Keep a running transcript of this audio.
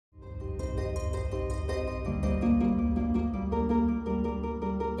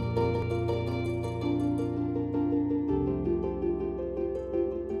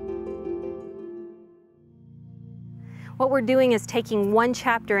What we're doing is taking one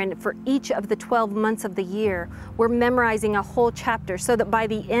chapter, and for each of the 12 months of the year, we're memorizing a whole chapter so that by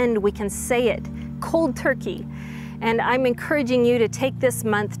the end we can say it cold turkey. And I'm encouraging you to take this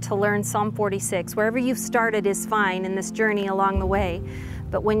month to learn Psalm 46. Wherever you've started is fine in this journey along the way.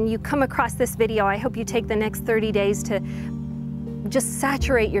 But when you come across this video, I hope you take the next 30 days to just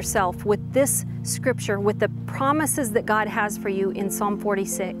saturate yourself with this scripture, with the promises that God has for you in Psalm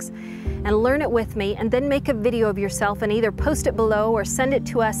 46. And learn it with me, and then make a video of yourself and either post it below or send it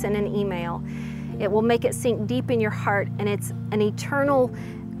to us in an email. It will make it sink deep in your heart, and it's an eternal,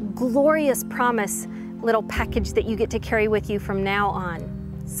 glorious promise little package that you get to carry with you from now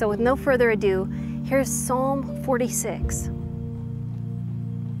on. So with no further ado, here's Psalm 46.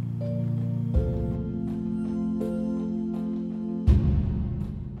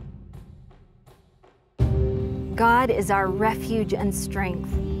 God is our refuge and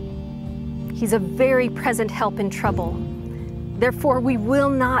strength. He's a very present help in trouble. Therefore we will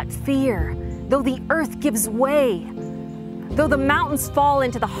not fear, though the earth gives way, though the mountains fall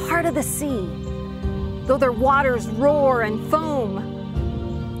into the heart of the sea, though their waters roar and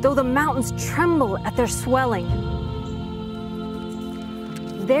foam, though the mountains tremble at their swelling.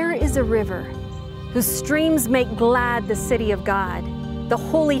 There is a river whose streams make glad the city of God, the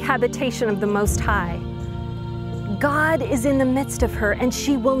holy habitation of the Most High. God is in the midst of her, and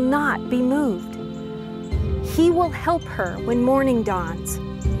she will not be moved. He will help her when morning dawns.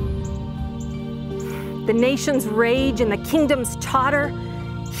 The nations rage and the kingdoms totter.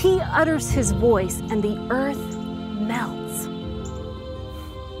 He utters his voice, and the earth melts.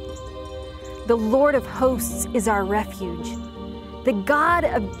 The Lord of hosts is our refuge. The God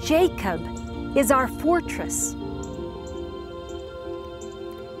of Jacob is our fortress.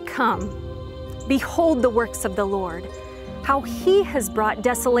 Come. Behold the works of the Lord, how he has brought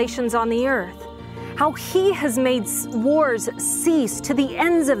desolations on the earth, how he has made wars cease to the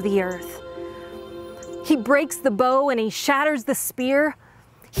ends of the earth. He breaks the bow and he shatters the spear.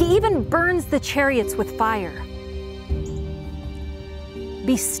 He even burns the chariots with fire.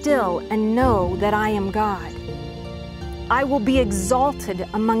 Be still and know that I am God. I will be exalted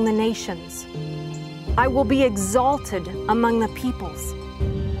among the nations. I will be exalted among the peoples.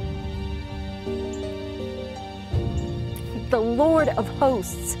 The Lord of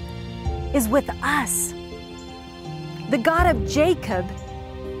hosts is with us. The God of Jacob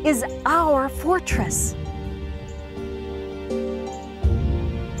is our fortress.